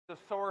A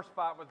sore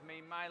spot with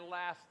me. My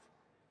last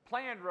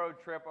planned road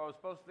trip, I was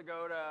supposed to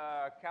go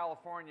to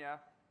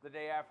California the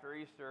day after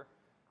Easter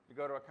to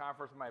go to a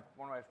conference with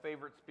one of my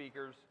favorite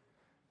speakers.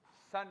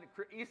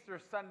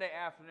 Easter Sunday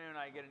afternoon,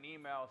 I get an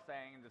email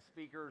saying the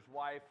speaker's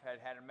wife had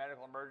a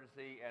medical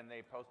emergency and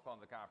they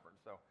postponed the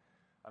conference. So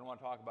I don't want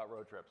to talk about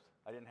road trips.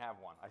 I didn't have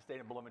one. I stayed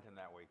in Bloomington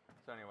that week.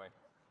 So anyway,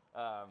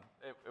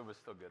 it was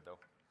still good though.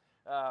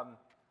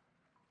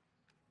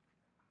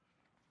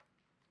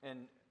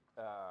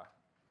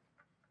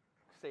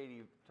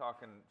 Sadie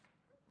talking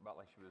about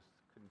like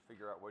couldn't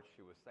figure out what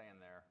she was saying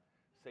there.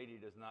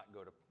 Sadie does not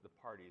go to the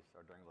parties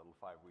or during Little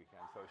Five weekend,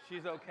 so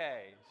she's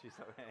okay. She's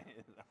okay.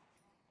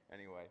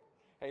 Anyway,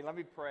 hey, let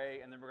me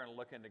pray, and then we're going to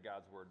look into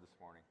God's Word this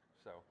morning.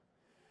 So,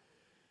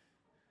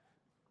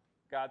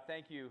 God,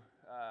 thank you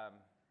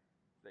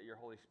that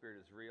your Holy Spirit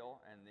is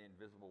real and the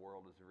invisible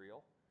world is real.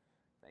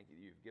 Thank you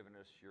that you've given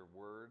us your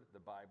Word,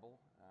 the Bible,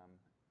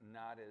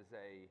 not as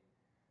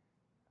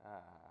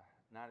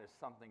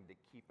something to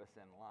keep us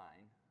in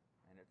line,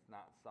 and it's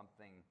not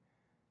something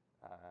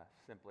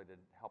simply to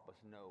help us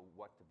know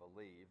what to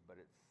believe, but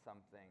it's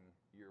something,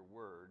 your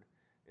word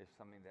is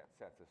something that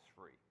sets us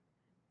free.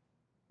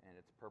 And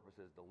its purpose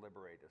is to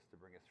liberate us, to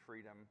bring us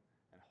freedom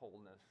and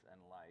wholeness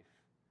and life.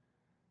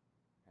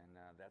 And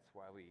that's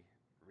why we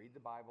read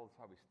the Bible, that's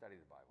why we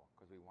study the Bible,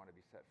 because we want to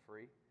be set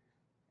free,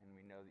 and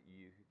we know that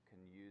you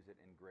can use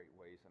it in great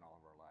ways in all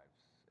of our lives.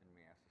 And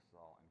we ask this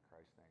all in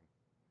Christ's name.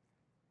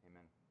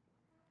 Amen.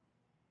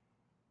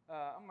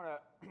 I'm going to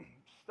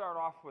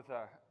start off with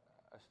a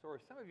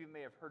story. Some of you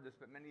may have heard this,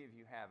 but many of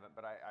you haven't,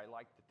 but I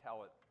like to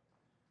tell it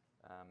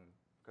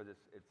because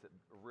it's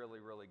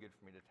really, really good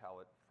for me to tell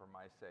it for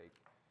my sake.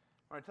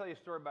 I want to tell you a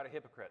story about a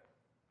hypocrite.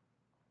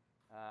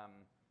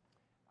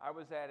 I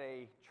was at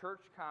a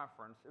church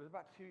conference. It was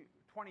about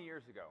 20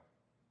 years ago.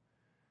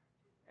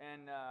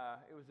 And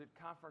it was a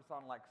conference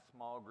on like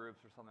small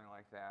groups or something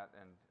like that.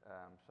 And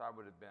so I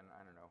would have been,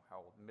 I don't know,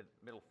 how old,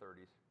 middle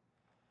 30s.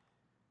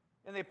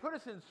 And they put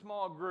us in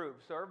small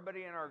groups, so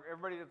everybody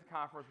at the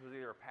conference was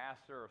either a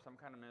pastor or some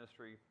kind of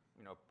ministry,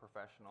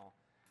 professional.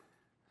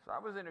 So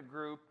I was in a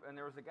group, and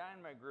there was a guy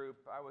in my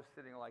group. I was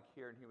sitting like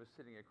here, and he was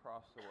sitting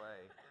across the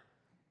way.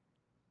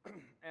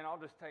 And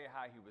I'll just tell you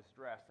how he was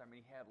dressed. I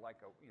mean, he had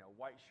like a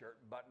white shirt,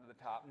 button to the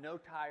top,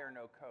 no tie or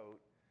no coat.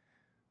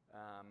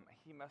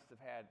 He must have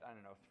had, I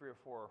don't know, 3 or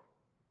 4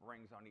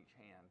 rings on each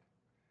hand.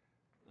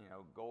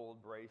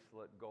 Gold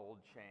bracelet, gold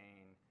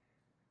chain.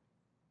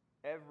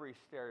 Every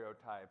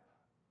stereotype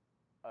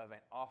of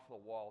an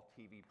off-the-wall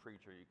TV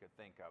preacher you could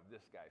think of,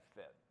 this guy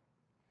fit.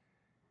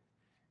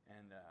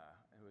 And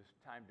it was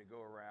time to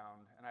go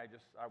around, and I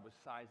was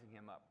sizing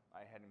him up.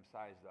 I had him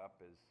sized up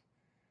as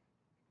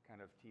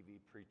kind of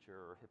TV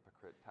preacher or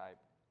hypocrite type.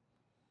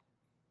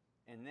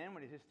 And then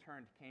when his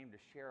turn came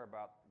to share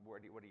about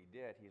what he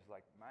did, he's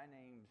like, "My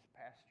name's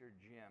Pastor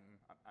Jim."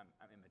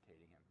 I'm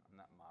imitating him. I'm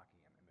not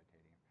mocking him, I'm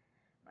imitating him.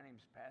 "My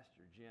name's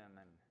Pastor Jim,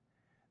 and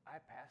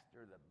I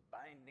pastor the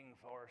Binding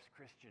Force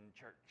Christian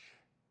Church."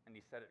 And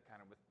he said it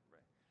kind of with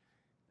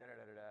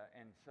da-da-da-da-da.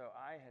 And so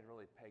I had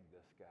really pegged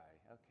this guy.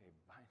 Okay,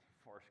 Binding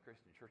Force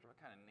Christian Church, what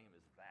kind of name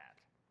is that?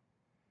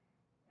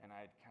 And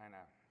I'd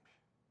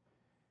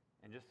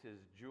and just his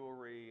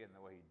jewelry and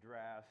the way he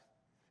dressed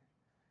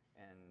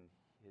and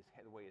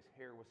the way his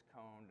hair was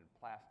combed and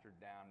plastered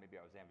down. Maybe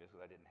I was envious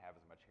because I didn't have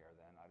as much hair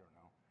then, I don't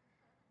know.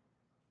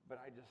 But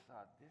I just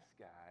thought, this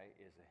guy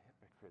is a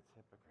hypocrite's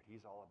hypocrite.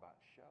 He's all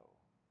about show.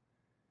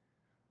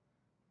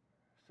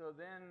 So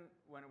then,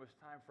 when it was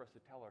time for us to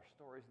tell our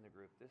stories in the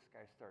group, this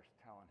guy starts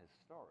telling his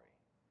story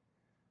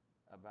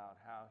about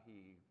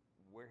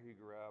where he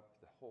grew up,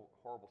 the whole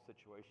horrible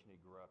situation he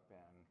grew up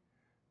in.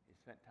 He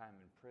spent time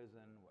in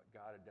prison, what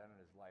God had done in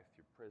his life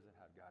through prison,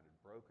 how God had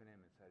broken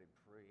him and set him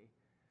free.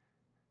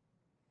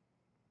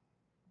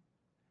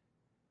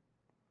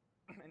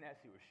 And as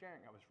he was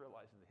sharing, I was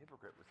realizing the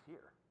hypocrite was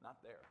here,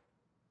 not there.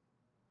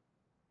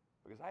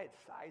 Because I had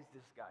sized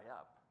this guy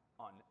up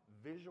on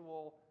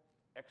visual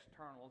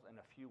externals and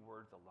a few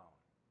words alone.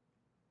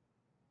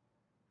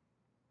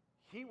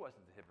 He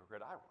wasn't the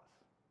hypocrite, I was.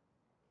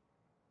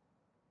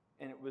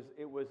 And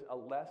it was a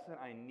lesson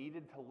I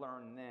needed to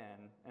learn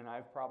then, and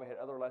I've probably had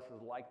other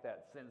lessons like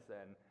that since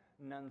then,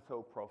 none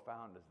so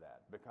profound as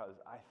that, because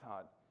I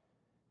thought,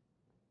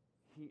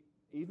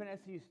 even as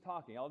he's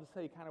talking, I'll just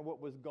tell you kind of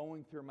what was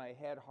going through my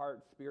head,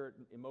 heart, spirit,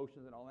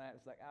 emotions, and all that.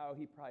 It's like, oh,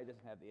 he probably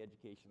doesn't have the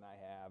education I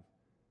have,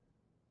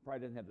 probably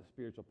doesn't have the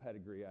spiritual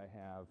pedigree I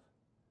have,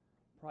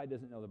 probably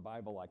doesn't know the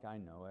Bible like I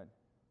know it.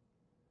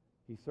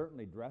 He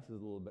certainly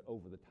dresses a little bit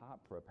over the top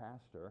for a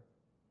pastor.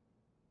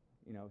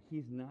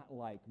 He's not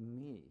like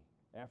me.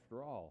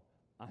 After all,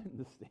 I'm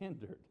the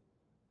standard.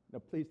 Now,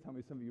 please tell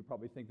me some of you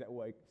probably think that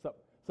way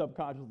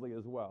subconsciously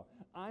as well.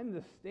 I'm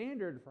the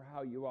standard for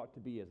how you ought to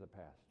be as a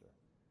pastor.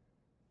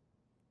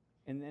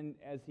 And then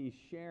as he's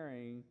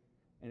sharing,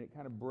 and it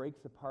kind of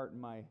breaks apart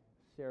my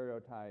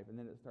stereotype, and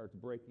then it starts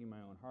breaking my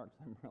own heart,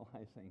 because I'm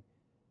realizing,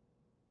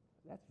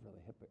 that's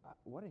really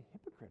what a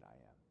hypocrite I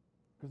am.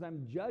 Because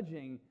I'm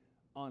judging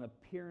on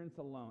appearance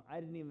alone. I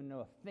didn't even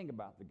know a thing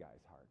about the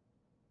guy's heart.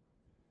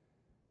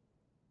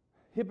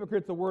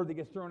 Hypocrite's a word that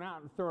gets thrown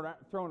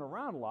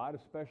around a lot,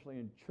 especially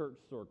in church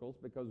circles,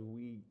 because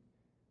we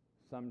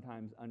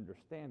sometimes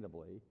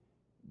understandably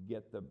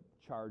get the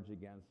charge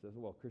against us,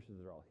 well,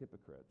 Christians are all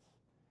hypocrites.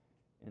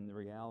 And the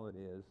reality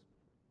is,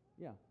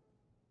 yeah,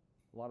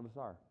 a lot of us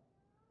are.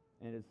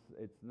 And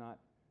it's not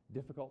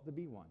difficult to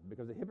be one,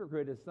 because a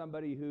hypocrite is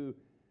somebody who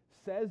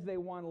says they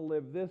want to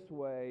live this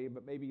way,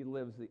 but maybe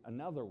lives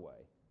another way.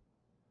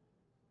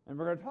 And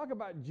we're going to talk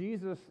about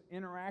Jesus'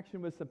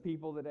 interaction with some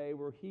people today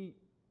where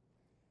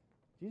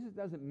Jesus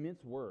doesn't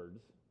mince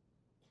words.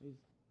 He's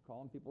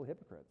calling people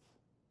hypocrites.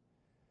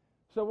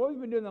 So what we've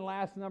been doing the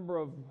last number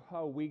of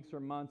weeks or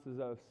months is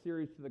a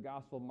series to the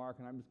Gospel of Mark,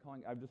 and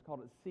I've just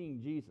called it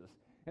Seeing Jesus.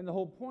 And the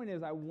whole point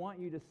is I want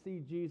you to see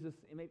Jesus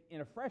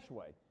in a fresh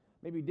way.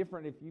 Maybe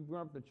different if you've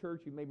grown up in the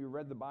church, you maybe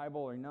read the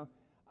Bible, or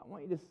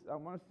I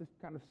want us to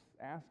kind of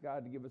ask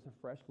God to give us a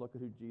fresh look at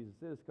who Jesus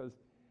is, because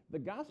the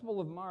Gospel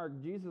of Mark,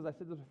 Jesus, I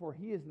said this before,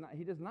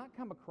 he does not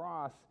come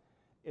across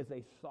as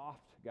a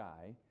soft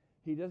guy.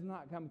 He does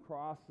not come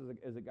across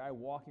as a guy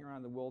walking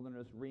around the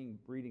wilderness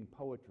reading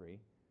poetry.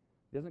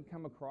 He doesn't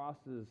come across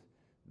as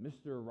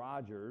Mr.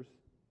 Rogers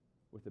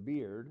with a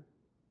beard.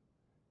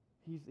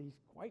 He's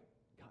quite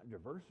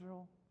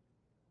controversial.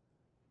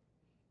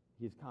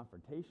 He's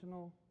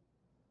confrontational.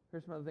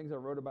 Here's some of the things I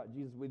wrote about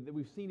Jesus that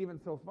we've seen even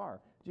so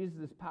far. Jesus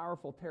is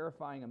powerful,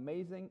 terrifying,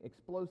 amazing,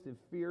 explosive,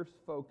 fierce,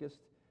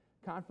 focused,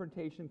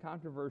 confrontation,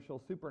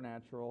 controversial,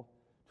 supernatural,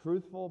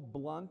 truthful,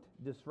 blunt,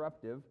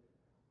 disruptive,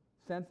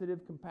 sensitive,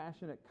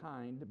 compassionate,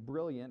 kind,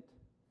 brilliant,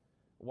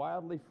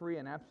 wildly free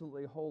and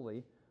absolutely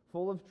holy,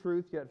 full of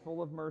truth yet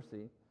full of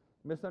mercy,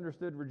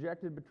 misunderstood,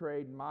 rejected,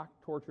 betrayed,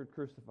 mocked, tortured,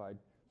 crucified,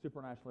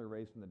 supernaturally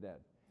raised from the dead.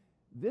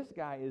 This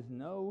guy is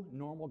no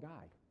normal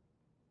guy.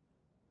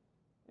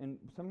 And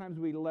sometimes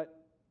we let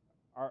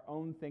our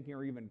own thinking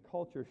or even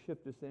culture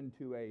shift us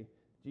into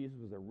Jesus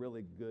was a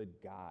really good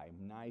guy,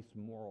 nice,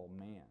 moral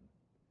man.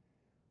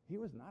 He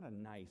was not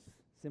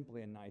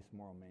simply a nice,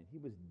 moral man. He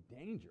was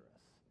dangerous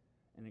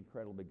and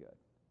incredibly good.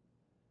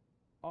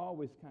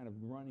 Always kind of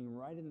running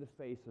right in the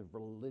face of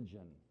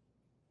religion.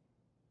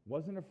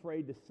 Wasn't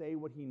afraid to say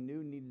what he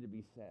knew needed to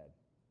be said.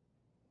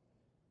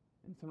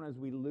 And sometimes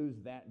we lose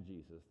that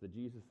Jesus, the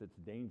Jesus that's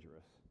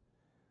dangerous.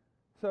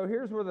 So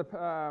here's where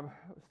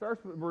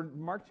starts with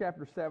Mark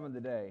chapter 7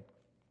 today.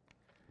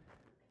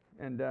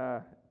 And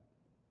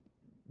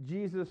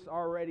Jesus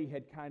already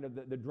had kind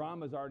of, the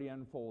drama's already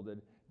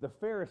unfolded. The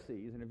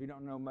Pharisees, and if you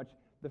don't know much,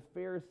 the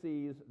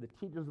Pharisees, the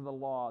teachers of the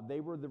law, they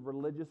were the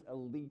religious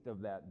elite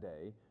of that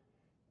day.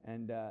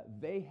 And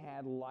they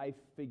had life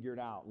figured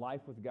out,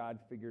 life with God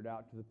figured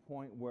out to the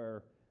point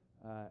where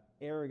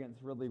arrogance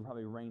really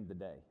probably reigned the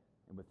day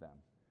with them.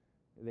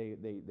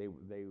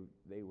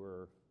 They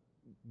were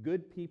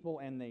good people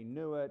and they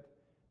knew it.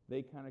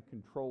 They kind of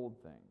controlled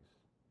things.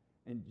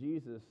 And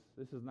Jesus,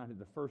 this is not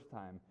the first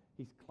time,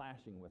 he's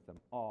clashing with them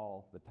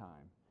all the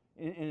time.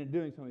 And in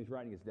doing so, he's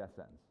writing his death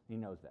sentence. He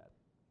knows that.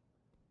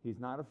 He's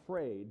not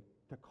afraid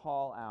to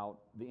call out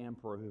the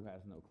emperor who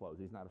has no clothes.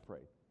 He's not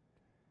afraid.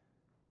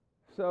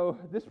 So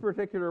this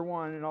particular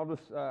one, and I'll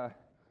just,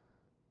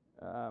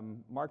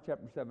 Mark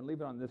chapter 7,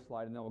 leave it on this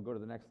slide, and then we'll go to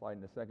the next slide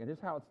in a second.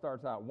 Here's how it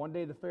starts out. One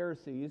day the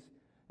Pharisees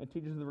and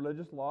teachers of the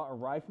religious law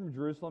arrived from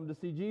Jerusalem to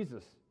see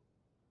Jesus.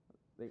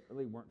 They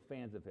really weren't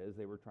fans of his.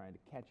 They were trying to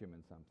catch him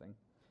in something.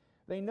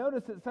 They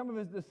noticed that some of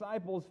his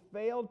disciples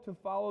failed to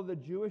follow the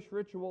Jewish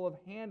ritual of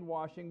hand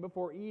washing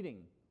before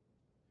eating.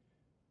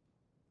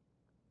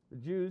 The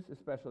Jews,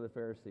 especially the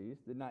Pharisees,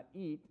 did not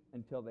eat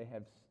until they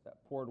had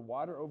poured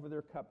water over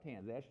their cupped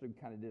hands. They actually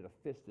kind of did a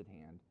fisted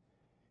hand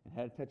and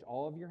had to touch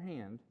all of your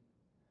hand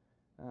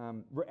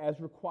as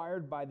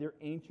required by their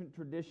ancient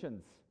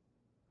traditions.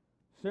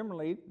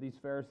 Similarly, these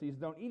Pharisees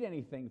don't eat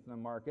anything from the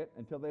market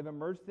until they've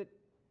immersed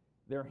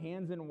their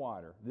hands in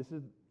water. This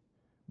is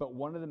but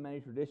one of the many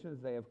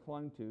traditions they have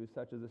clung to,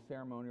 such as the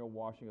ceremonial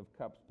washing of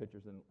cups,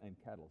 pitchers, and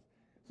kettles.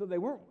 So they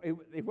weren't.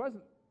 It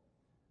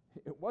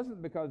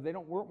wasn't because they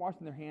weren't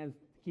washing their hands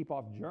to keep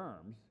off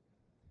germs.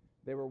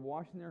 They were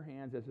washing their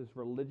hands as this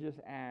religious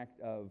act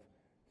of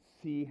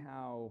see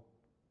how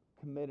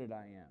committed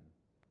I am,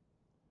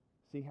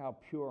 see how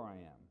pure I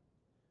am,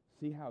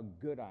 see how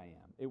good I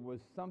am. It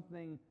was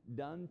something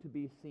done to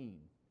be seen.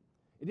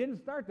 It didn't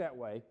start that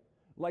way.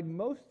 Like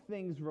most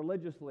things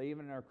religiously,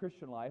 even in our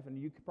Christian life,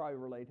 and you could probably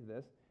relate to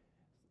this,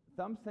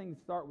 some things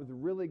start with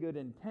really good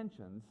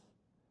intentions,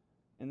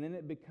 and then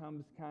it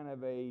becomes kind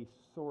of a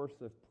source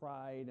of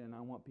pride, and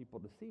I want people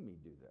to see me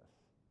do this.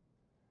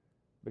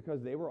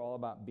 Because they were all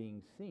about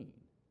being seen.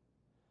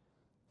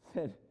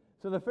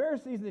 So the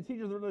Pharisees and the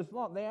teachers of the religious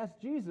law, they asked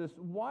Jesus,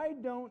 why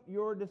don't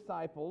your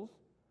disciples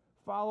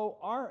follow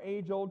our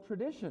age-old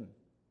tradition?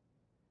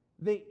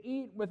 They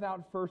eat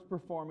without first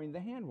performing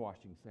the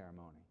hand-washing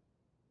ceremony.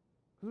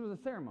 Because it was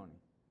a ceremony.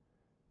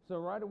 So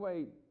right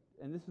away,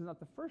 and this is not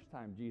the first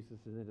time Jesus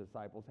and his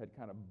disciples had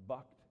kind of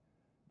bucked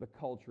the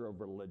culture of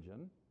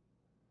religion.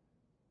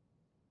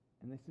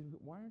 And they said,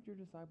 why aren't your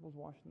disciples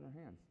washing their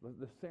hands?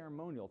 The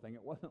ceremonial thing,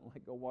 it wasn't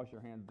like, go wash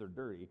your hands, they're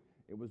dirty.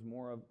 It was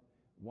more of,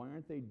 why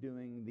aren't they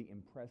doing the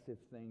impressive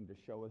thing to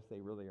show us they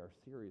really are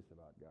serious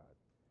about God?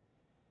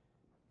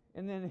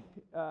 And then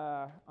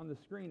on the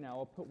screen now,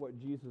 I'll put what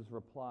Jesus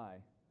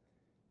replied.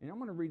 And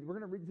we're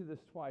going to read through this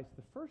twice.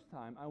 The first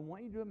time, I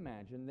want you to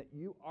imagine that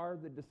you are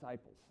the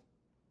disciples.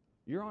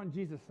 You're on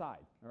Jesus'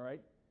 side, all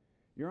right?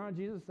 You're on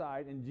Jesus'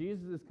 side, and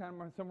Jesus is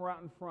kind of somewhere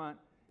out in front,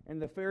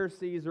 and the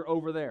Pharisees are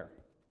over there,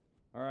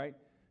 all right?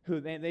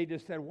 They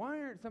just said, why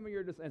aren't some of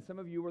your disciples, and some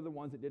of you were the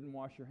ones that didn't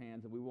wash your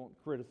hands, and we won't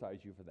criticize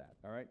you for that,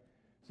 all right?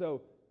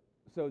 So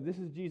this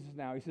is Jesus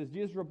now. He says,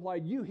 Jesus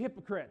replied, you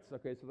hypocrites.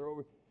 Okay, so they're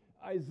over.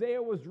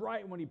 Isaiah was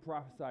right when he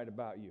prophesied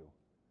about you.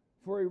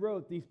 For he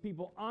wrote, these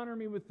people honor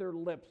me with their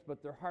lips,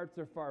 but their hearts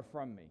are far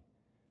from me.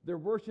 Their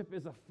worship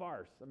is a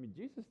farce. I mean,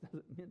 Jesus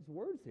doesn't mince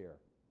words here.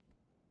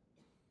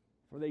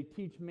 For they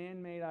teach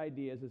man-made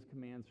ideas as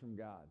commands from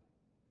God.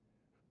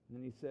 And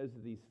then he says to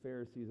these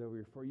Pharisees over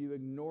here, for you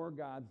ignore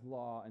God's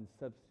law and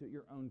substitute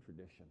your own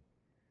tradition.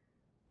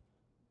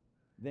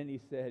 Then he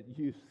said,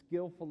 you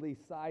skillfully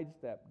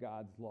sidestep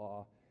God's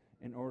law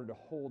in order to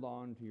hold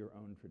on to your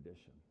own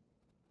tradition.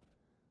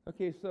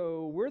 Okay,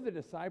 so we're the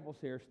disciples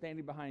here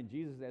standing behind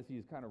Jesus as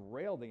he's kind of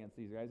railed against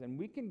these guys, and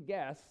we can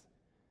guess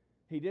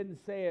he didn't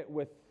say it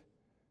with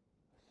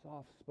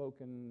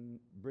soft-spoken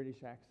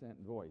British accent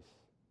voice.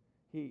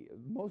 He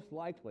most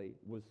likely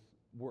was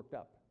worked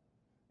up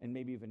and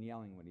maybe even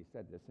yelling when he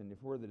said this. And if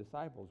we're the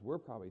disciples, we're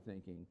probably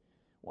thinking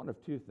one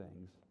of two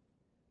things.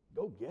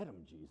 Go get him,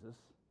 Jesus.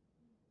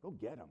 Go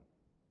get him.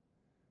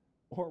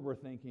 Or we're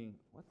thinking,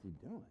 what's he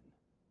doing?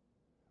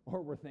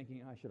 Or we're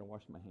thinking, I should have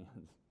washed my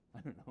hands.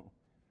 I don't know.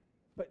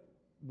 But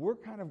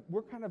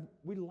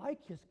we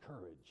like his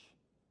courage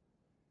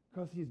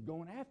because he's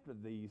going after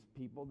these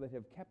people that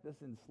have kept us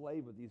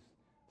enslaved with these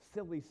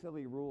silly,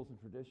 silly rules and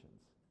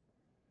traditions.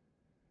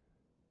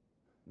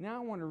 Now I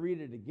want to read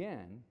it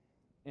again,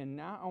 and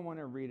now I want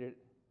to read it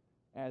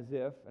as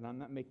if, and I'm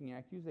not making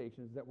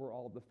accusations, that we're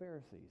all the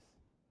Pharisees,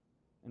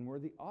 and we're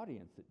the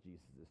audience that Jesus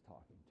is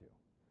talking to.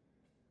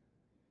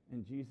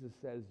 And Jesus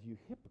says, you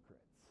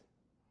hypocrites.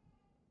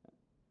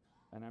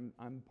 And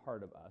I'm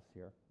part of us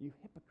here. You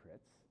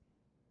hypocrites.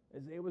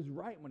 Isaiah was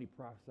right when he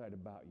prophesied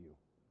about you.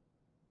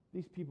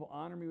 These people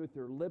honor me with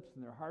their lips,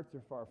 and their hearts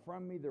are far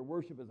from me. Their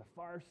worship is a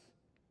farce,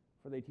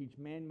 for they teach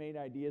man-made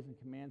ideas and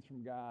commands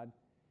from God.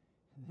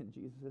 And then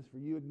Jesus says, for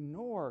you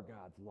ignore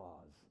God's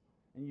laws,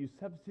 and you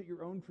substitute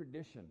your own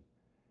tradition.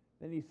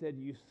 Then he said,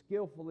 you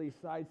skillfully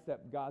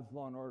sidestep God's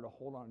law in order to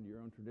hold on to your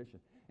own tradition.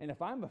 And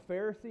if I'm a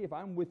Pharisee, if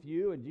I'm with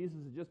you, and Jesus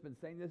has just been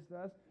saying this to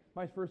us,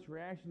 my first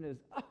reaction is,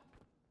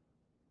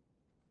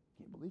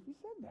 can't believe he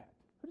said that.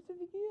 Who does he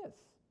think he is?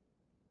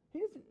 He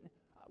doesn't,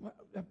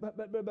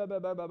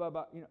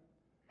 you know,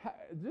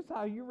 this is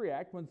how you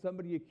react when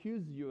somebody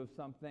accuses you of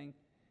something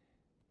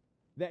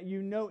that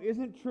you know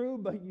isn't true,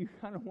 but you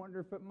kind of wonder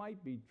if it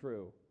might be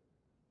true.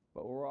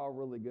 But we're all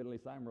really good, at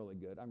least I'm really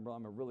good. I'm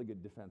a really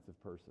good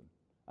defensive person.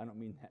 I don't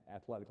mean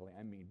athletically,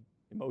 I mean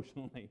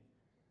emotionally.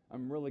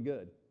 I'm really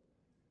good.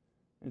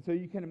 And so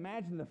you can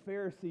imagine the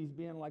Pharisees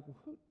being like, well,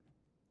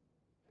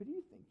 who do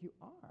you think you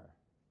are?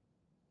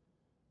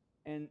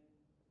 And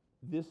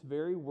this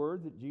very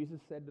word that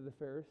Jesus said to the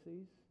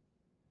Pharisees,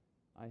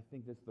 I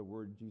think that's the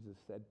word Jesus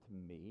said to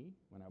me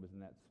when I was in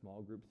that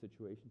small group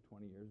situation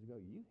 20 years ago.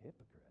 You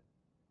hypocrite.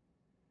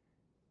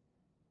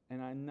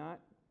 And I'm not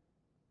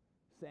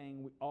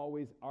saying we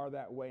always are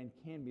that way and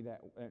can be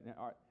that way,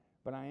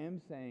 but I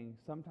am saying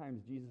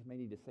sometimes Jesus may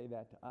need to say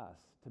that to us,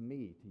 to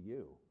me, to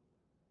you.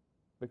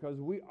 Because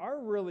we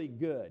are really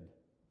good.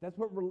 That's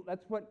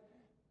what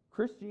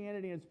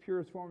Christianity in its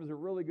purest form is, a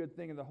really good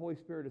thing, and the Holy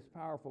Spirit is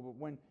powerful. But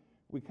when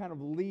we kind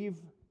of leave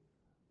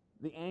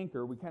the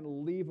anchor, we kind of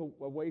leave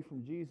away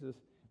from Jesus,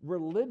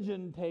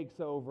 religion takes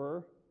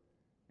over,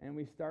 and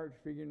we start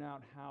figuring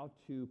out how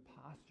to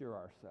posture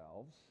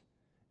ourselves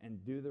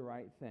and do the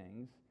right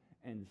things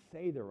and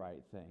say the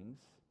right things.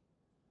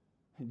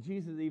 And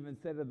Jesus even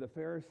said to the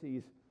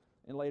Pharisees,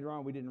 and later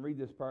on we didn't read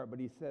this part, but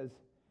he says,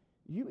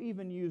 you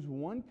even use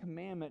one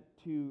commandment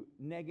to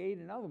negate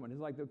another one.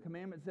 It's like the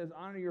commandment says,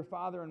 honor your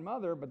father and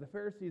mother, but the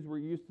Pharisees were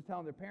used to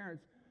telling their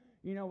parents,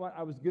 you know what,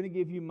 I was going to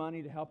give you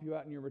money to help you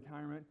out in your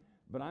retirement,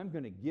 but I'm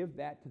going to give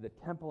that to the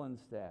temple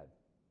instead.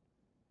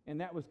 And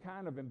that was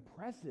kind of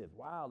impressive.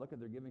 Wow, look at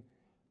their giving.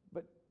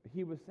 But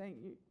he was saying,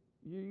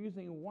 you're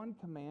using one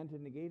command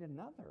to negate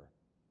another.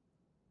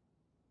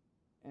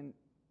 And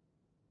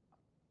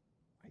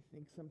I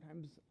think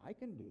sometimes I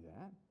can do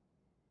that.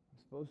 I'm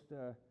supposed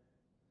to,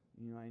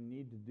 I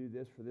need to do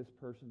this for this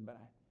person, but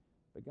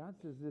God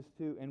says this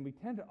too, and we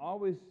tend to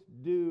always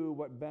do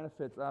what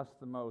benefits us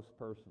the most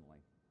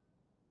personally.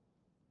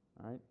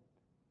 All right?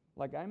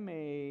 Like I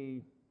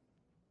may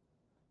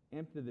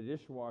empty the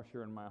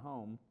dishwasher in my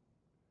home.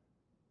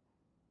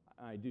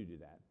 I do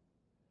that.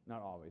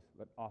 Not always,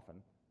 but often.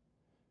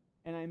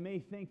 And I may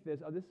think this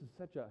is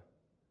such a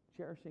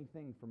cherishing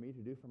thing for me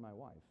to do for my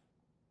wife.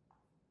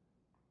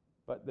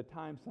 But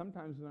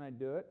sometimes when I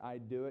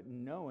do it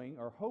knowing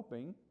or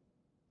hoping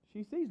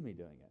She sees me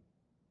doing it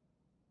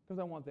because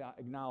I want the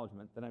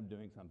acknowledgement that I'm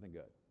doing something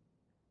good.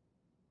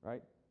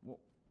 Right? Well,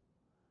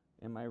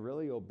 am I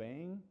really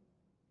obeying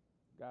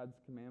God's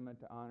commandment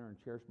to honor and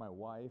cherish my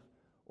wife?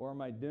 Or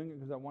am I doing it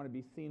because I want to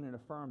be seen and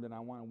affirmed and I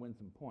want to win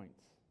some points?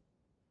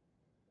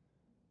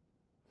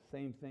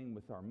 Same thing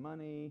with our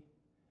money,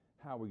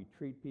 how we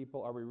treat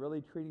people. Are we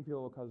really treating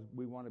people because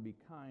we want to be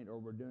kind, or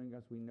we're doing it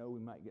because we know we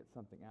might get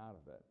something out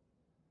of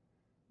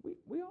it?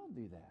 We all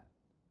do that.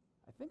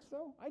 I think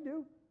so. I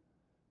do.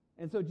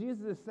 And so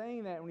Jesus is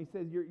saying that when he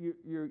says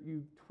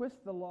you twist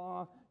the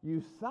law,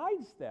 you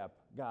sidestep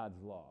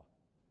God's law.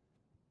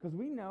 Because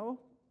we know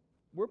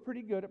we're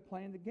pretty good at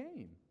playing the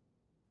game.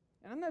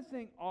 And I'm not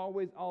saying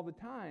always, all the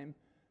time.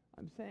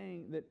 I'm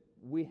saying that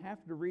we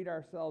have to read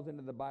ourselves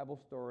into the Bible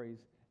stories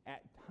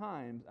at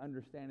times,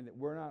 understanding that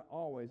we're not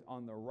always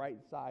on the right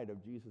side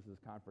of Jesus'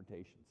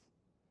 confrontations.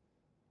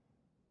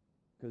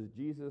 Because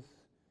Jesus,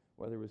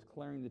 whether it was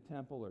clearing the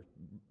temple or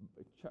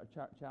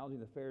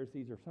challenging the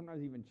Pharisees or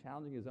sometimes even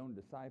challenging his own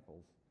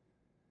disciples,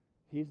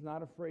 he's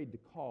not afraid to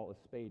call a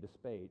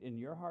spade in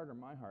your heart or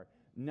my heart.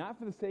 Not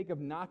for the sake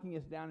of knocking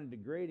us down and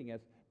degrading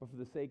us, but for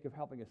the sake of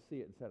helping us see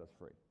it and set us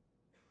free.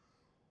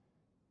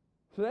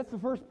 So that's the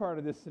first part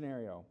of this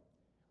scenario.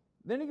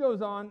 Then he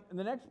goes on, and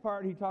the next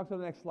part, he talks about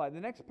the next slide. The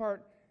next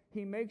part,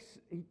 he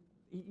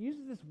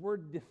uses this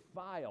word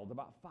defiled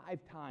about 5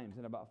 times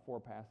in about 4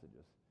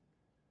 passages.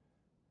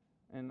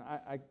 And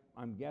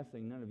I'm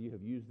guessing none of you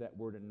have used that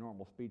word in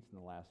normal speech in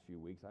the last few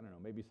weeks. I don't know.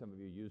 Maybe some of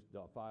you use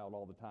defiled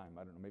all the time.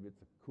 I don't know. Maybe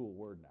it's a cool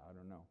word now. I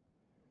don't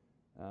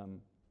know.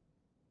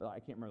 But I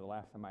can't remember the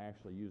last time I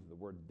actually used the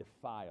word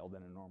defiled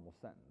in a normal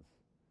sentence.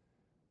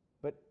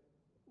 But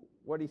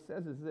what he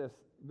says is this.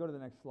 Go to the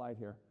next slide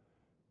here.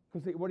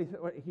 Because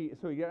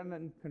so he got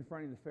on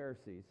confronting the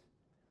Pharisees.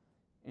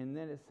 And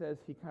then it says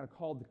he kind of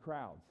called the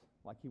crowds.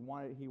 Like he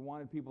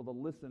wanted people to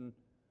listen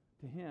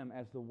to him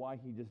as to why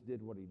he just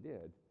did what he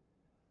did.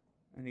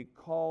 And he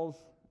calls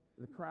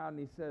the crowd and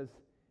he says,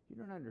 you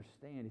don't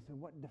understand. He said,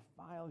 what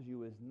defiles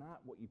you is not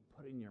what you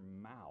put in your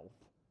mouth,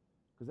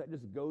 because that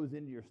just goes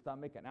into your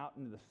stomach and out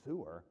into the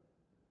sewer.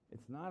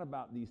 It's not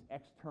about these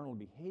external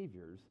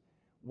behaviors.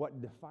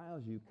 What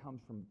defiles you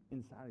comes from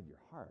inside of your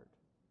heart.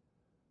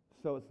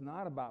 So it's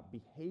not about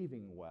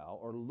behaving well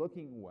or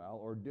looking well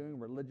or doing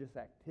religious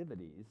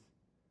activities.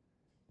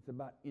 It's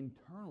about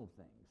internal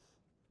things.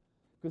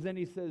 Because then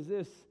he says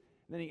this,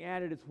 then he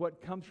added, it's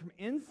what comes from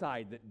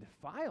inside that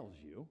defiles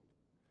you.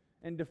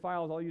 And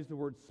defiles, I'll use the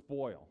word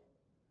spoil.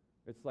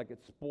 It's like it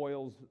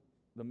spoils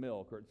the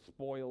milk or it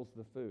spoils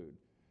the food.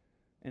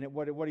 And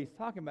what he's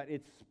talking about,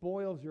 it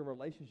spoils your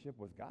relationship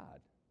with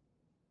God.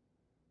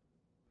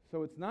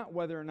 So it's not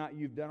whether or not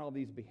you've done all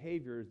these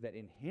behaviors that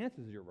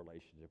enhances your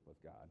relationship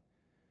with God,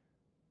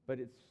 but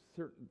it's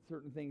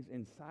certain things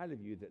inside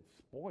of you that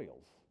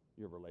spoils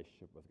your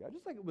relationship with God.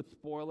 Just like it would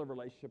spoil a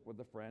relationship with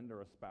a friend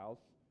or a spouse.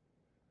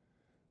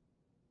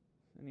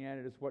 And he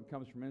added, it's what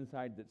comes from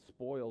inside that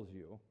spoils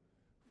you.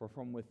 For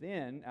from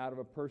within, out of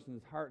a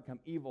person's heart, come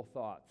evil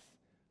thoughts,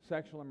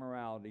 sexual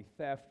immorality,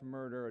 theft,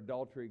 murder,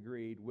 adultery,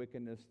 greed,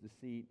 wickedness,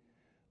 deceit,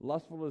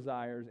 lustful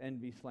desires,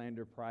 envy,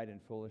 slander, pride, and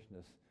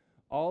foolishness.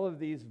 All of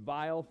these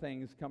vile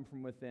things come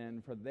from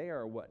within, for they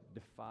are what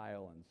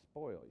defile and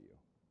spoil you.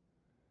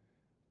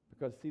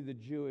 Because, see, the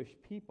Jewish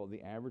people,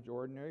 the average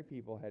ordinary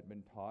people, had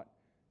been taught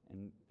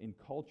and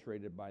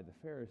enculturated by the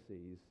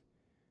Pharisees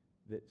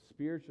that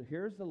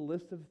here's the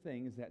list of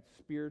things that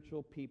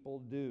spiritual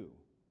people do.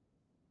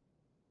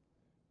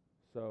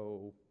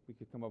 So we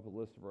could come up with a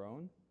list of our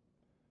own.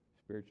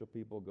 Spiritual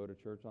people go to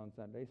church on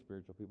Sunday.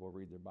 Spiritual people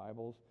read their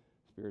Bibles.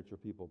 Spiritual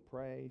people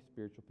pray.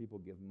 Spiritual people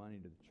give money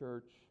to the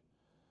church.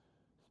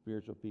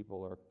 Spiritual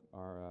people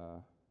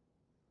are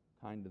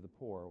kind to the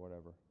poor or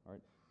whatever. All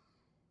right.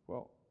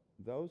 Well,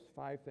 those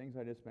 5 things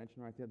I just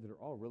mentioned right there that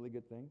are all really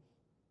good things,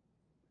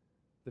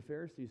 the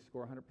Pharisees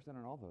score 100%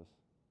 on all those.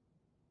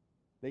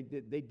 They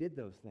did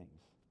those things.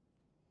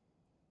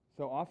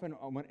 So often,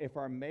 if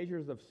our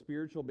measures of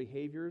spiritual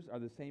behaviors are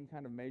the same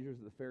kind of measures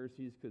that the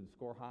Pharisees could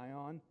score high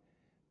on,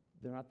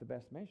 they're not the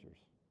best measures.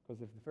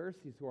 Because if the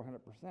Pharisees score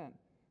 100%,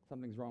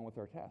 something's wrong with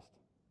our test,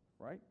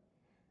 right?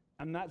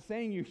 I'm not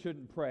saying you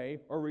shouldn't pray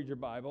or read your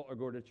Bible or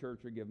go to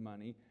church or give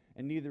money,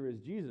 and neither is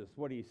Jesus.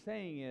 What he's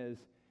saying is,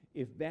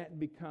 if that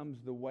becomes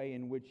the way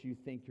in which you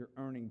think you're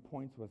earning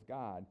points with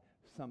God,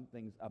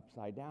 something's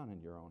upside down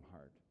in your own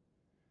heart.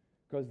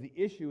 Because the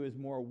issue is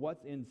more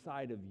what's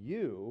inside of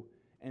you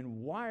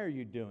and why are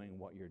you doing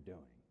what you're doing?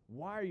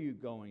 Why are you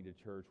going to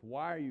church?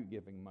 Why are you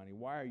giving money?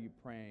 Why are you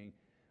praying?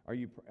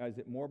 Is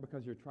it more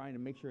because you're trying to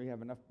make sure you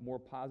have enough more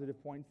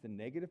positive points than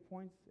negative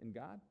points in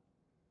God?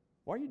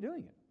 Why are you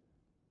doing it?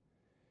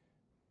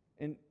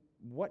 And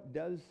what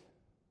does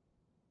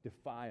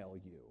defile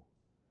you?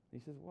 And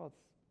he says, well,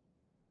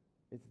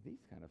 it's these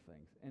kind of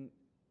things. And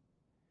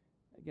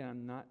again,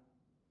 I'm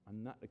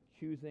not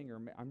accusing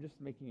I'm just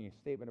making a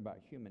statement about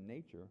human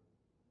nature.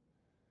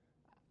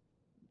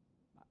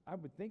 I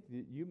would think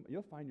that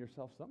you'll find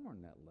yourself somewhere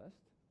in that list.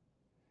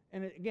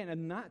 And again,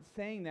 I'm not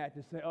saying that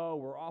to say, oh,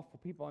 we're awful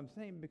people. I'm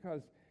saying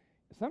because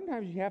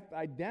sometimes you have to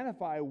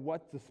identify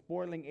what the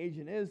spoiling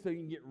agent is so you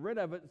can get rid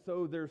of it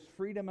so there's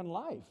freedom in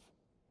life.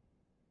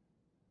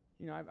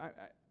 You know,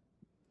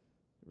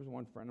 there was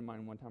one friend of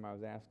mine one time I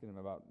was asking him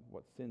about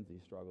what sins he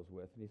struggles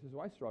with. And he says,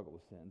 well, I struggle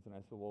with sins. And I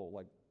said, well,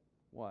 like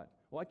what?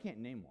 Well, I can't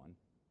name one.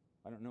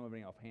 I don't know of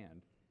any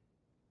offhand.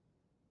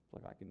 It's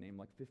like I can name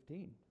like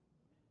 15.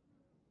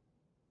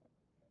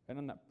 And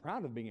I'm not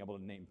proud of being able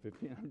to name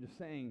 15. I'm just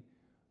saying,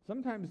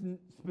 sometimes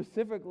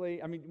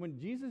specifically, I mean, when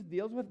Jesus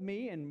deals with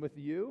me and with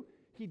you,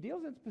 he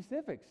deals in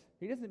specifics.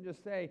 He doesn't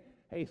just say,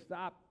 hey,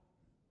 stop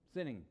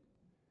sinning.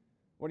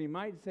 What he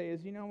might say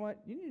is, you know what?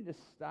 You need to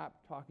stop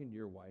talking to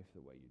your wife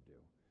the way you do.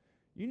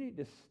 You need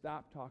to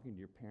stop talking to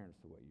your parents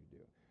the way you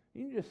do.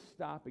 You need to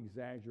stop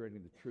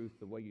exaggerating the truth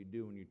the way you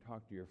do when you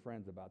talk to your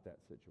friends about that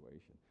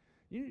situation.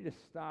 You need to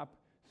stop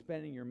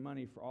spending your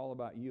money for all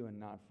about you and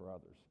not for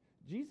others.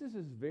 Jesus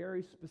is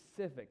very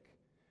specific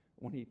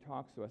when he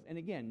talks to us. And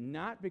again,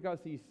 not because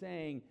he's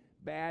saying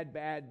bad,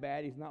 bad,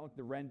 bad. He's not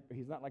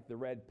like the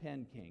red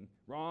pen king.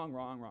 Wrong,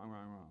 wrong, wrong,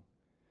 wrong, wrong.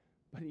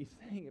 But he's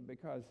saying it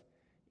because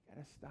you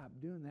got to stop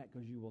doing that,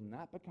 because you will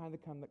not become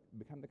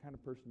the kind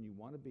of person you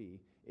want to be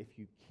if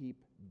you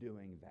keep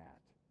doing that.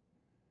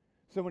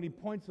 So when he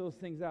points those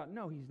things out,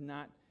 no, he's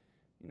not.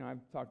 You know, I've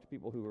talked to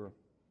people who are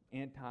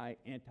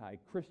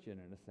anti-Christian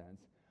in a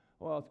sense.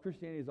 Well,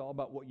 Christianity is all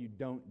about what you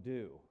don't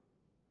do.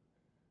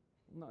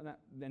 No,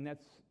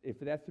 if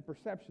that's the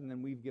perception,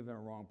 then we've given a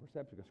wrong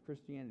perception, because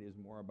Christianity is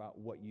more about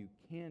what you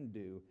can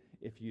do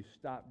if you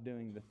stop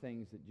doing the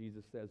things that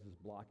Jesus says is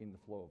blocking the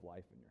flow of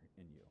life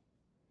in you.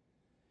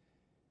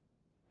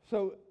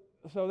 So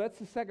that's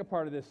the second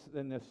part of this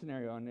in this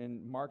scenario. And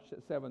in Mark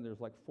 7, there's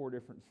like 4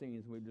 different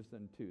scenes. We've just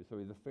done 2. So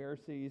the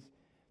Pharisees,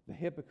 the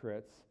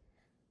hypocrites,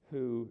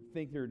 who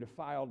think they're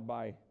defiled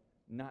by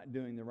not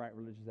doing the right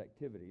religious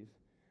activities.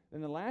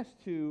 Then the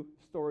last 2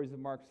 stories of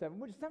Mark 7,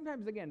 which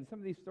sometimes, again, some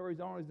of these stories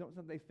don't always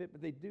they fit,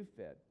 but they do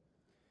fit.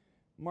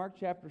 Mark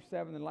chapter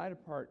 7, the latter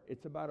part,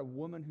 it's about a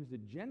woman who's a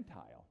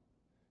Gentile.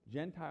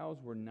 Gentiles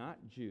were not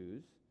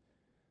Jews,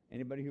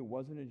 anybody who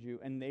wasn't a Jew,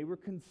 and they were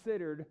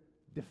considered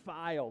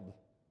defiled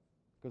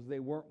because they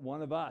weren't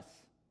one of us.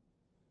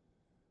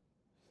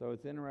 So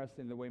it's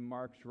interesting the way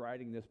Mark's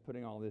writing this,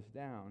 putting all this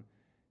down.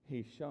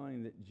 He's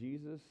showing that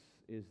Jesus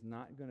is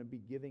not going to be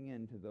giving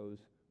in to those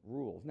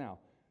rules. Now,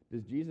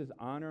 does Jesus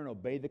honor and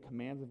obey the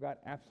commands of God?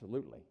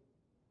 Absolutely.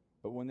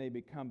 But when they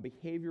become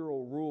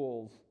behavioral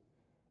rules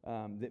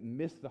that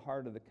miss the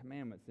heart of the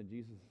commandments, then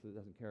Jesus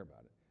doesn't care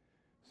about it.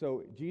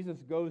 So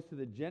Jesus goes to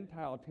the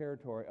Gentile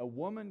territory. A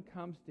woman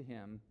comes to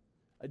him,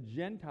 a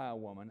Gentile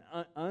woman,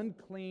 an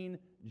unclean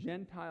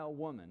Gentile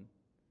woman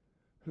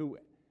who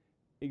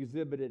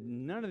exhibited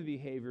none of the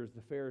behaviors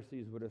the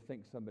Pharisees would have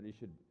think somebody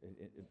should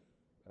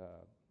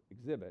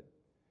exhibit.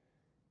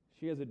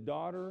 She has a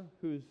daughter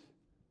who's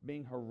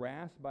being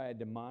harassed by a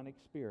demonic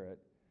spirit,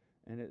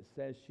 and it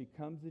says she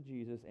comes to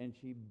Jesus and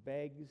she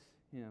begs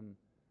him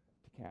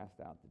to cast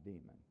out the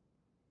demon.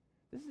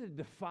 This is a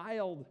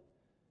defiled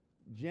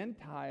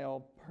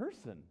Gentile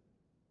person.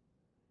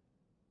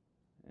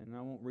 And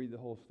I won't read the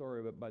whole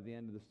story, but by the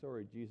end of the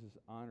story, Jesus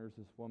honors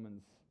this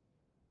woman's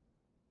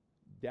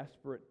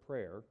desperate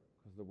prayer,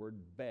 because the word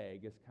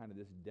beg is kind of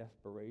this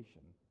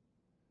desperation.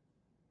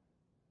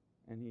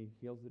 And he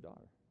heals the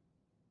daughter.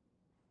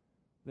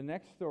 The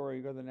next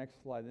story, go to the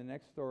next slide. The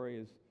next story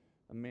is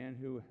a man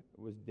who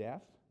was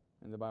deaf,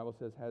 and the Bible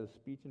says had a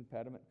speech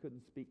impediment,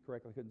 couldn't speak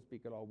correctly, couldn't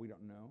speak at all. We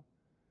don't know.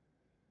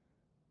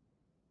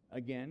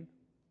 Again,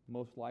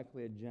 most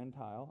likely a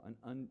Gentile,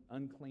 an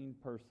unclean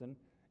person.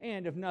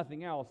 And if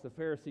nothing else, the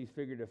Pharisees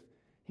figured if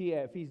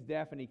he's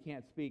deaf and he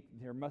can't speak,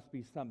 there must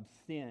be some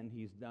sin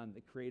he's done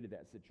that created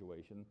that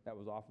situation. That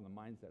was often the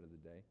mindset of the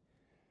day.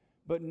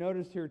 But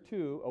notice here,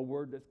 too, a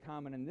word that's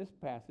common in this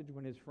passage.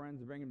 When his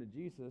friends bring him to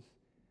Jesus,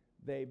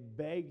 they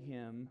beg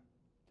him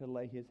to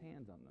lay his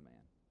hands on the man.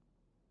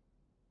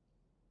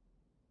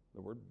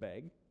 The word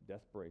beg,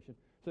 desperation.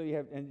 So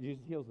and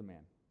Jesus heals the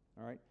man.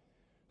 All right?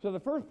 So the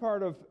first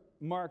part of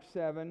Mark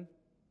 7,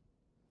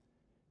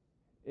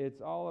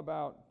 it's all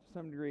about, to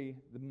some degree,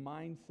 the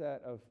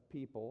mindset of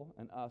people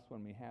and us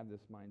when we have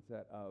this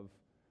mindset of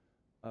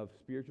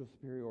spiritual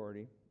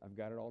superiority. I've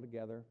got it all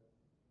together.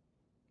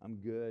 I'm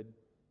good.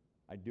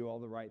 I do all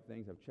the right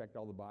things. I've checked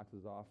all the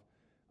boxes off.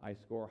 I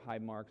score high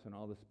marks on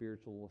all the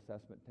spiritual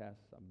assessment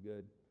tests. I'm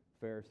good.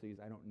 Pharisees,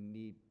 I know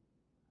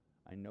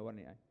what I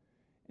need.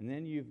 And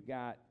then you've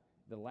got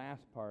the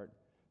last part,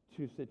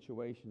 2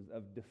 situations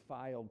of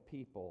defiled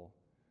people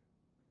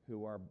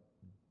who are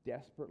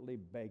desperately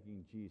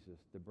begging Jesus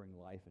to bring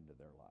life into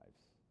their lives.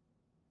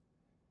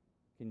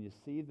 Can you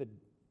see the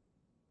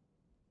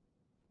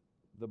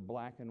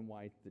black and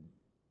white that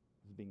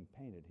is being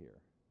painted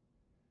here?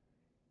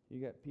 You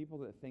got people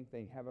that think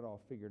they have it all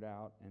figured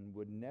out and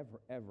would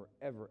never, ever,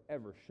 ever,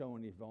 ever show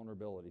any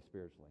vulnerability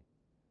spiritually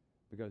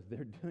because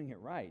they're doing it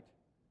right.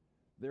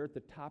 They're at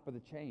the top of the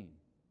chain.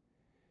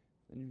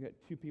 Then you've got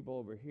 2 people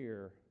over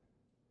here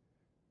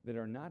that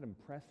are not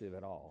impressive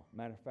at all.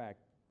 Matter of fact,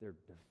 they're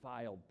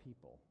defiled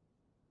people.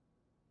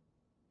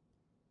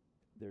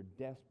 They're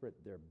desperate.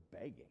 They're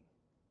begging.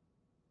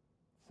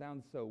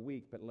 Sounds so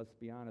weak, but let's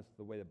be honest,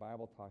 the way the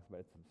Bible talks about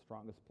it, it's the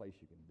strongest place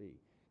you can be.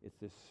 It's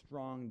this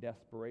strong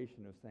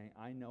desperation of saying,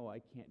 I know I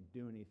can't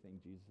do anything,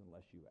 Jesus,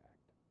 unless you act.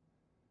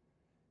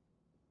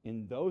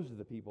 And those are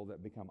the people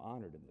that become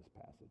honored in this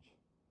passage.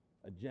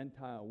 A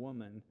Gentile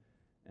woman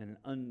and an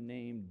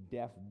unnamed,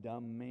 deaf,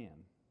 dumb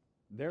man.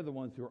 They're the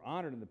ones who are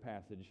honored in the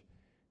passage.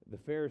 The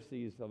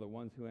Pharisees are the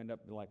ones who end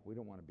up like, we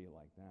don't want to be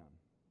like them.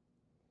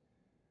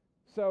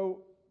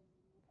 So,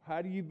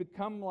 how do you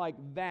become like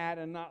that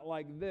and not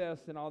like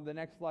this? And on the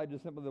next slide,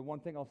 just simply the one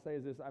thing I'll say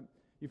is this.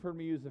 You've heard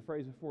me use the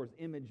phrase before, it's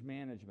image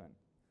management.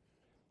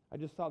 I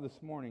just saw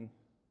this morning.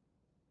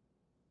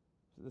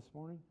 Was it this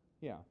morning?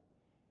 Yeah.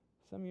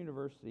 Some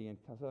university in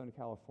Southern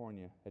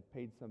California had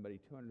paid somebody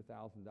 $200,000,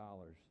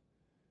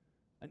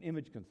 an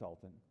image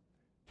consultant,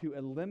 to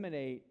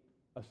eliminate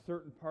a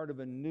certain part of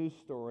a news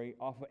story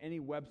off of any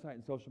website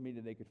and social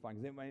media they could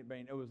find.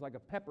 It was like a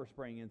pepper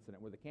spraying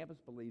incident where the campus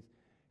police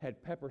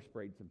had pepper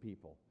sprayed some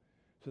people.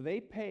 So they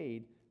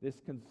paid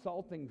this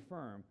consulting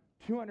firm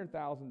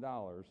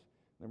 $200,000,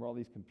 there were all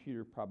these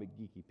computer, probably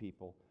geeky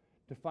people,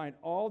 to find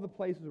all the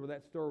places where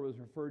that story was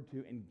referred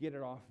to and get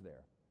it off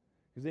there.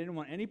 Because they didn't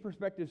want any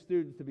prospective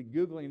students to be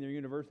Googling their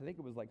university. I think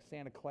it was like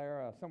Santa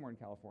Clara, somewhere in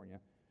California.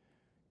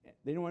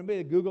 They didn't want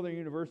anybody to Google their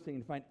university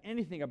and find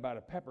anything about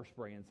a pepper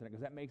spray incident,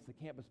 because that makes the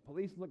campus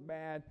police look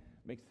bad,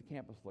 makes the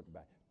campus look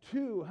bad.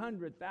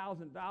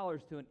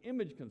 $200,000 to an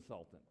image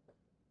consultant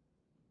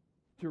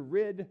to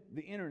rid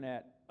the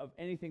internet of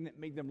anything that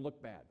made them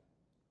look bad.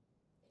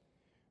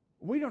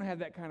 We don't have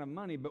that kind of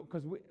money, but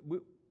because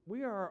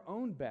we are our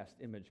own best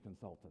image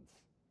consultants.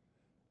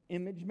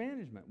 Image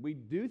management. We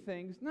do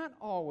things, not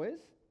always,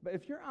 but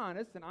if you're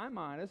honest, and I'm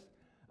honest,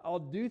 I'll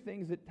do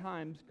things at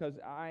times because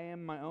I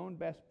am my own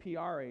best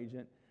PR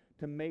agent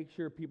to make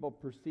sure people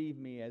perceive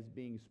me as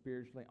being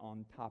spiritually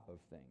on top of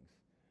things.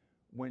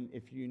 When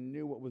if you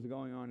knew what was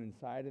going on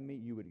inside of me,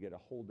 you would get a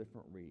whole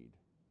different read.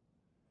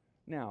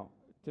 Now,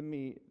 to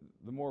me,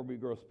 the more we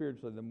grow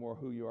spiritually, the more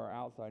who you are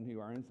outside and who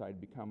you are inside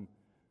become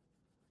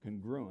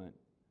congruent.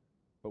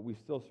 But we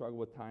still struggle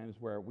with times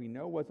where we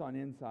know what's on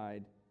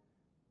inside.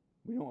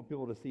 We don't want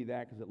people to see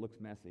that because it looks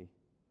messy.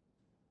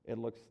 It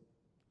looks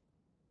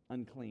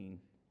unclean.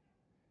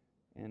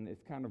 And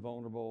it's kind of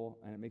vulnerable,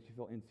 and it makes you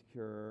feel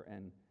insecure,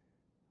 and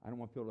I don't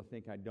want people to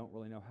think I don't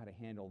really know how to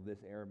handle this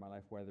area of my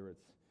life, whether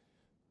it's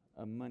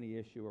a money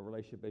issue, a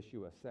relationship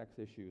issue, a sex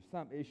issue,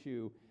 some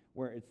issue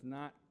where it's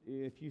not,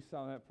 if you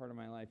saw that part of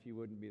my life, you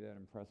wouldn't be that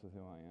impressed with who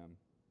I am.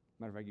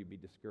 Matter of fact, you'd be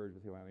discouraged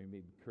with who I am, you'd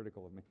be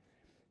critical of me.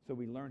 So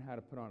we learn how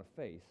to put on a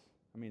face.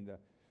 I mean,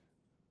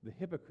 the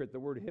hypocrite, the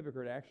word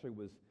hypocrite actually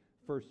was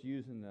first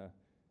used in the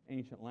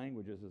ancient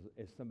languages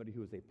as somebody who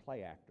was a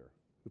play actor,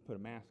 who put a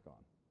mask on.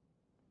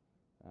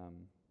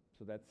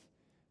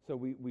 So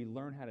we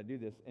learn how to do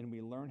this, and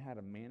we learn how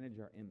to manage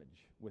our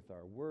image with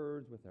our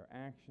words, with our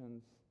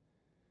actions,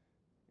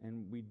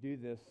 and we do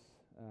this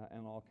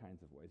in all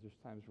kinds of ways. There's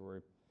times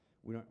where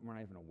we're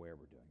not even aware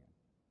we're doing it.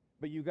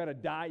 But you've got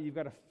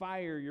to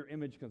fire your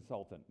image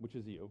consultant, which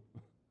is you.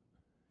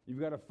 You've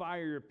got to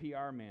fire your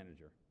PR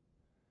manager.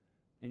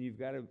 And you've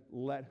got to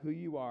let who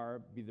you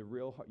are be the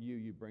real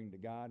you bring to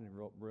God, and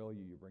the real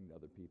you bring to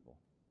other people.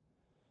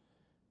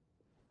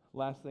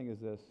 Last thing is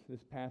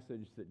this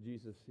passage that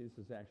this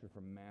is actually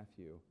from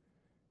Matthew.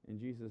 And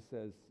Jesus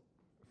says,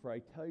 "For I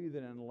tell you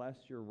that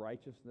unless your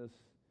righteousness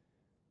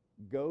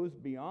goes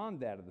beyond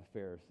that of the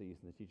Pharisees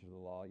and the teachers of the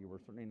law, you will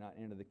certainly not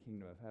enter the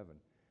kingdom of heaven."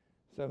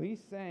 So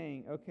he's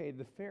saying, okay,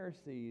 the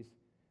Pharisees,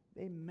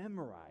 they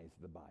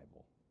memorized the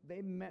Bible.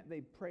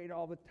 They prayed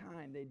all the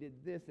time. They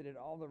did this. They did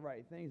all the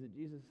right things. And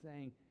Jesus is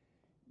saying,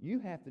 you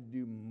have to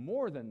do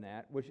more than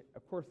that, which,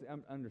 of course, the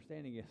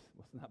understanding is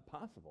was not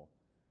possible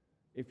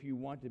if you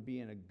want to be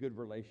in a good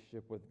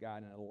relationship with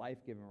God and a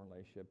life-giving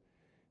relationship.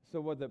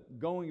 So what the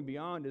going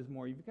beyond is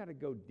more, you've got to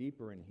go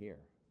deeper in here.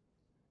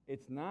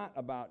 It's not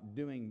about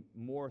doing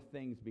more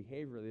things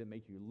behaviorally that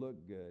make you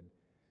look good.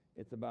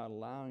 It's about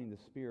allowing the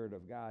Spirit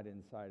of God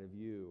inside of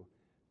you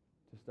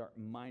to start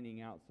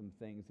mining out some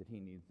things that he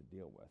needs to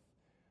deal with.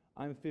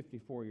 I'm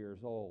 54 years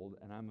old,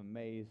 and I'm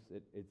amazed.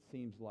 It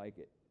seems like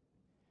it,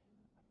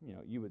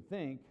 you would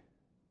think,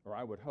 or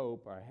I would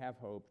hope, or I have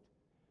hoped,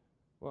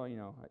 well, I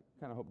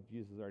kind of hope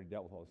Jesus has already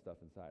dealt with all the stuff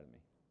inside of me.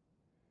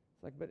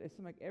 It's like, but it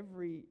seems like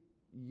every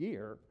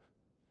year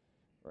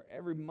or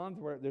every month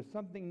where there's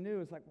something new,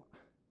 it's like,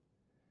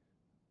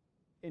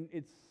 and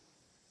if,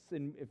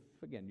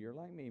 again, you're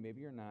like me,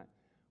 maybe you're not,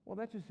 well,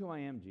 that's just who I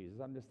am, Jesus.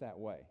 I'm just that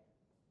way.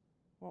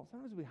 Well,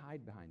 sometimes we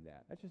hide behind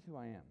that. That's just who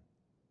I am.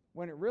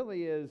 When it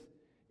really is,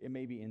 it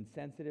may be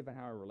insensitive in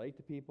how I relate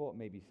to people. It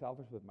may be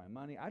selfish with my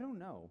money. I don't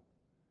know.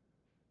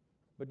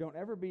 But don't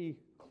ever be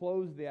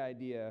closed to the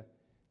idea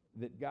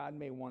that God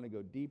may want to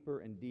go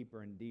deeper and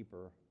deeper and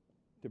deeper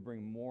to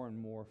bring more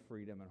and more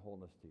freedom and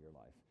wholeness to your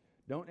life.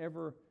 Don't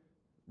ever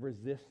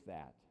resist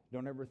that.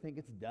 Don't ever think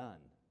it's done.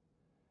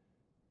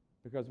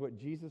 Because what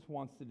Jesus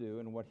wants to do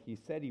and what he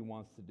said he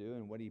wants to do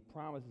and what he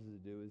promises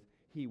to do is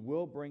he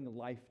will bring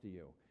life to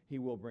you. He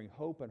will bring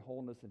hope and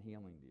wholeness and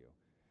healing to you.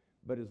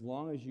 But as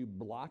long as you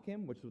block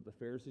him, which is what the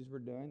Pharisees were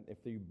doing, if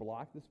you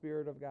block the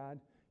Spirit of God,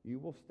 you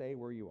will stay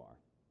where you are,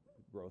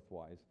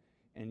 growth-wise,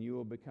 and you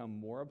will become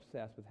more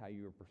obsessed with how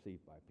you are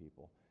perceived by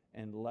people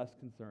and less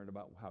concerned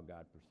about how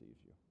God perceives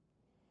you.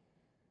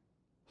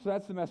 So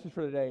that's the message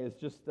for today, is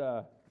just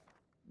the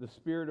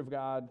Spirit of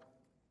God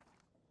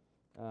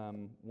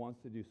wants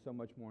to do so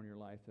much more in your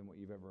life than what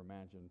you've ever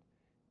imagined,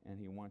 and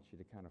he wants you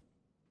to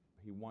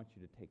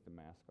take the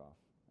mask off.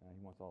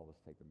 He wants all of us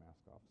to take the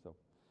mask off. So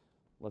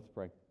let's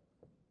pray.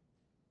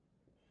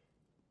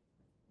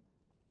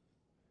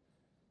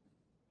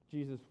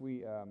 Jesus,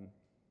 we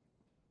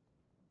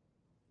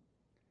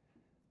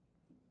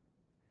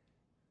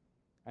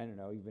I don't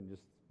know, even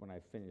just when I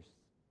finished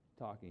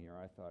talking here,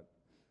 I thought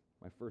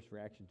my first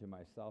reaction to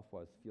myself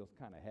was, feels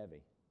kind of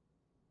heavy.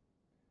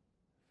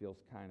 Feels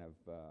kind of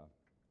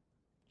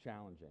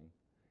challenging.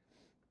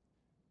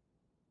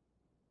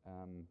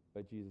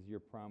 But Jesus, your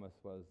promise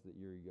was that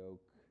your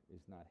yoke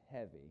is not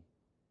heavy,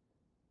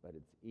 but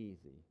it's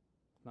easy.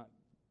 It's not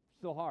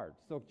still hard,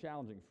 still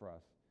challenging for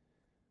us.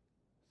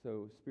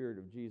 So, Spirit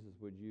of Jesus,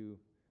 would you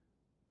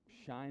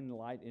shine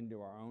light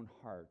into our own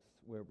hearts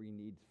where we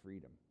need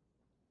freedom,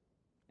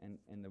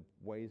 and the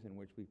ways in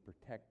which we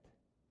protect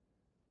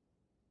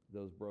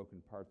those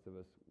broken parts of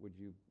us. Would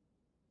you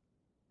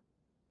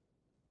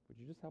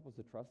just help us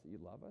to trust that you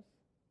love us,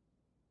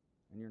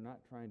 and you're not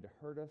trying to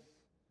hurt us,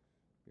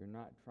 you're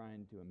not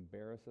trying to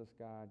embarrass us,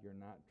 God, you're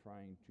not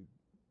trying to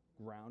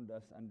ground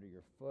us under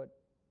your foot,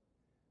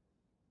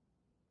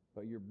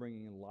 but you're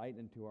bringing light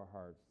into our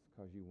hearts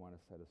because you want to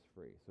set us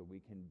free, so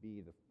we can be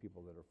the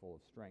people that are full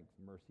of strength,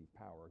 mercy,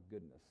 power,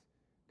 goodness,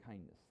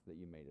 kindness that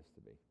you made us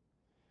to be.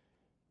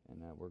 And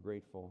we're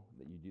grateful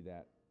that you do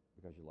that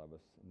because you love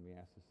us, and we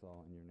ask this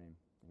all in your name.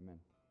 Amen.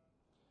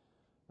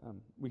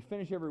 We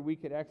finish every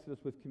week at Exodus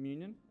with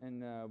communion,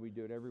 and we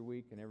do it every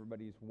week, and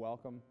everybody's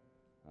welcome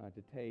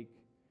to take.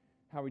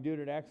 How we do it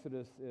at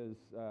Exodus is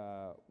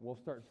we'll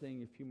start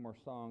singing a few more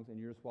songs, and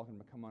you're just welcome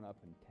to come on up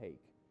and take.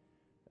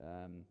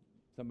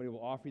 Somebody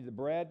will offer you the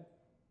bread.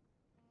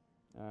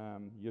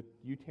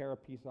 You tear a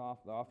piece off,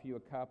 they'll offer you a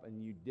cup,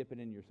 and you dip it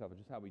in yourself. It's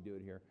just how we do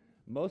it here.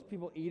 Most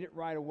people eat it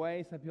right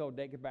away. Some people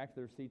take it back to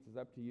their seats. It's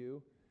up to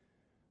you.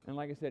 And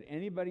like I said,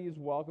 anybody is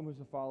welcome who's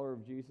a follower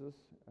of Jesus.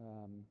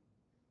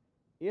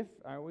 If,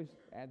 I always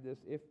add this,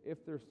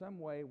 if there's some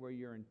way where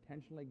you're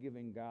intentionally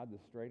giving God the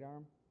straight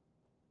arm,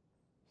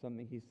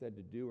 something he said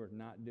to do or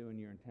not do, and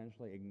you're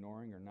intentionally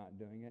ignoring or not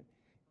doing it,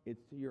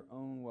 it's to your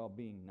own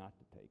well-being not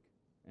to take.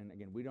 And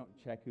again, we don't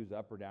check who's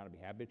up or down. I'd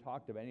be happy to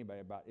talk to anybody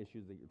about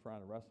issues that you're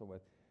trying to wrestle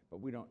with,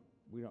 but we don't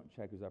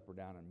check who's up or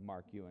down and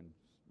mark you and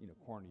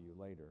corner you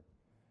later.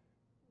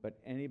 But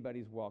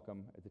anybody's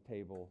welcome at the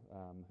table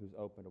who's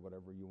open to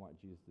whatever you want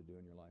Jesus to do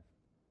in your life.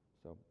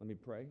 So let me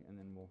pray, and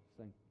then we'll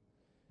sing.